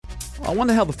I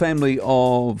wonder how the family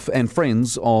of and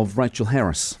friends of Rachel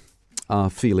Harris are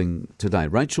feeling today.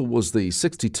 Rachel was the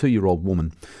 62-year-old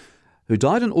woman who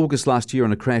died in August last year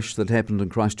in a crash that happened in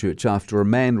Christchurch after a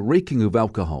man reeking of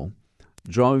alcohol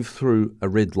drove through a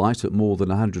red light at more than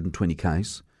 120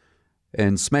 k's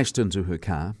and smashed into her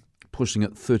car, pushing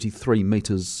it 33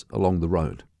 metres along the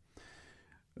road.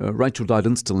 Rachel died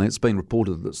instantly. It's been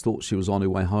reported that it's thought she was on her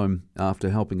way home after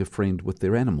helping a friend with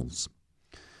their animals.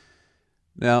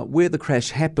 Now, where the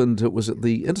crash happened, it was at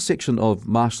the intersection of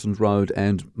Marston Road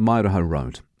and Mairoho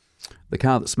Road. The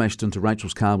car that smashed into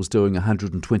Rachel's car was doing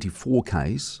 124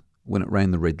 k's when it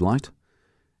ran the red light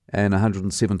and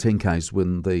 117 k's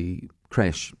when the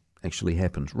crash actually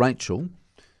happened. Rachel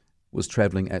was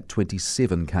travelling at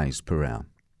 27 k's per hour.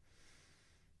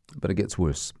 But it gets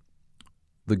worse.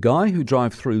 The guy who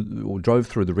drove through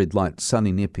the red light,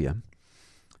 Sonny Napier,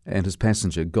 and his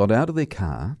passenger got out of their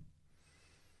car.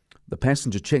 The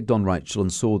passenger checked on Rachel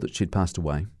and saw that she'd passed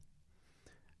away.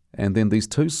 And then these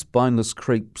two spineless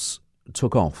creeps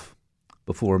took off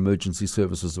before emergency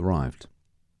services arrived.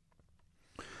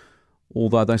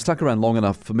 Although they stuck around long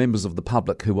enough for members of the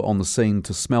public who were on the scene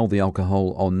to smell the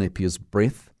alcohol on Napier's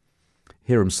breath,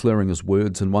 hear him slurring his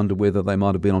words and wonder whether they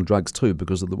might have been on drugs too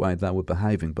because of the way they were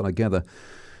behaving. But I gather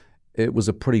it was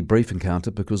a pretty brief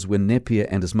encounter, because when Napier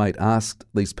and his mate asked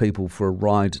these people for a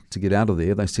ride to get out of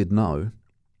there, they said no.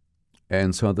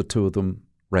 And so the two of them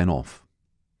ran off.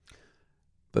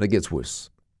 But it gets worse.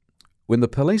 When the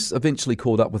police eventually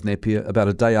caught up with Napier about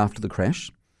a day after the crash,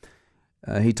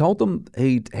 he told them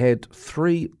he'd had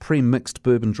 3 pre-mixed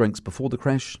bourbon drinks before the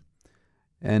crash,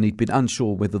 and he'd been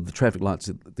unsure whether the traffic lights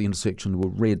at the intersection were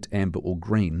red, amber or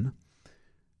green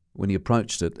when he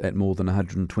approached it at more than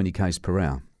 120 k's per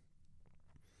hour.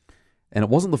 And it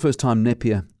wasn't the first time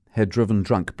Napier had driven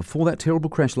drunk. Before that terrible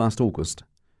crash last August,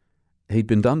 he'd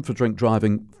been done for drink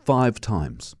driving 5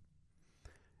 times.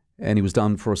 And he was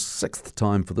done for a 6th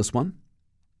time for this one.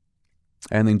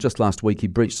 And then just last week he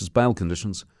breached his bail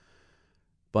conditions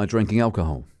by drinking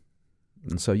alcohol.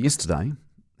 And so yesterday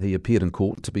he appeared in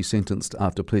court to be sentenced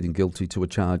after pleading guilty to a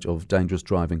charge of dangerous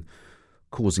driving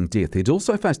causing death. He'd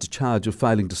also faced a charge of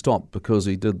failing to stop because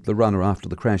he did the runner after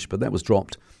the crash, but that was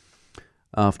dropped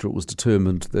after it was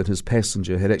determined that his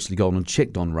passenger had actually gone and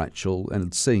checked on Rachel and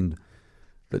had seen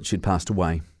that she'd passed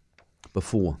away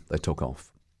before they took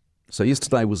off. So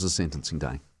yesterday was the sentencing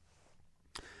day.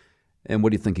 And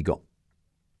what do you think he got?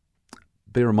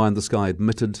 Bear in mind, this guy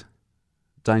admitted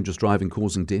dangerous driving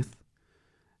causing death.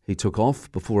 He took off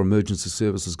before emergency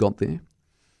services got there.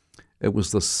 It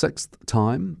was the 6th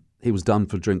time he was done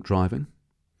for drink driving.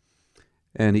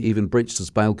 And he even breached his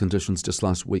bail conditions just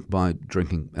last week by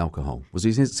drinking alcohol. Was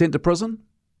he sent to prison?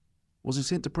 Was he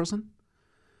sent to prison?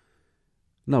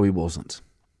 No, he wasn't.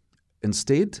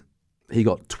 Instead, he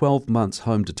got 12 months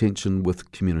home detention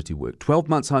with community work. 12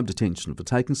 months home detention for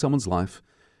taking someone's life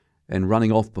and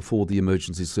running off before the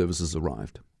emergency services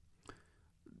arrived.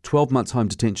 12 months home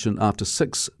detention after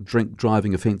 6 drink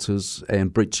driving offences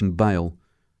and breaching bail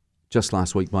just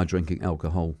last week by drinking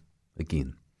alcohol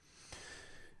again.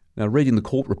 Now, reading the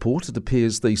court report, it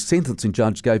appears the sentencing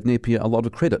judge gave Napier a lot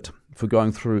of credit for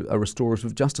going through a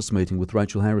restorative justice meeting with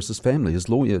Rachel Harris's family. His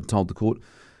lawyer told the court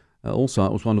also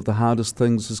it was one of the hardest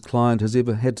things his client has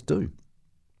ever had to do.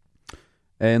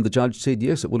 And the judge said,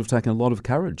 yes, it would have taken a lot of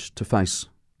courage to face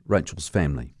Rachel's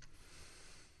family.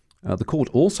 The court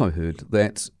also heard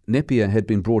that Napier had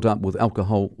been brought up with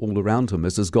alcohol all around him.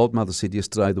 As his godmother said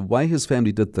yesterday, the way his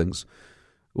family did things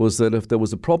was that if there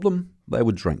was a problem, they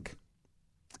would drink.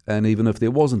 And even if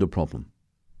there wasn't a problem,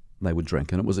 they would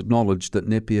drink. And it was acknowledged that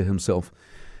Napier himself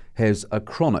has a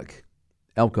chronic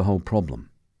alcohol problem.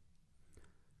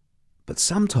 But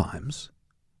sometimes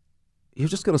you've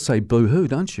just got to say boo-hoo,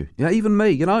 don't you? Yeah, even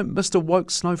me, Mr.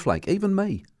 Woke Snowflake, even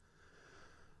me.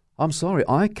 I'm sorry,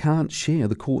 I can't share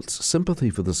the court's sympathy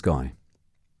for this guy.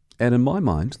 And in my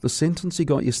mind, the sentence he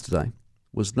got yesterday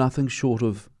was nothing short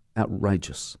of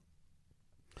outrageous.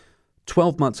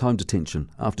 12 months home detention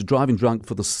after driving drunk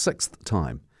for the 6th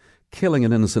time, killing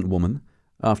an innocent woman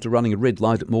after running a red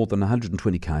light at more than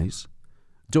 120 k's,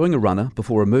 doing a runner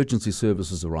before emergency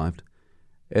services arrived,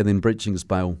 and then breaching his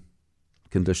bail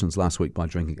conditions last week by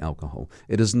drinking alcohol.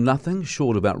 It is nothing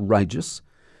short of outrageous,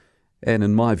 and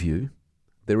in my view,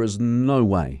 there is no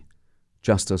way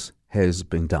justice has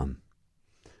been done.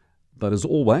 But as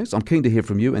always, I'm keen to hear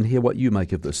from you and hear what you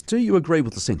make of this. Do you agree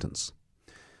with the sentence?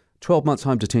 12 months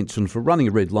home detention for running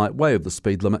a red light way over the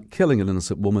speed limit, killing an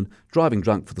innocent woman, driving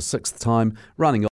drunk for the 6th time, running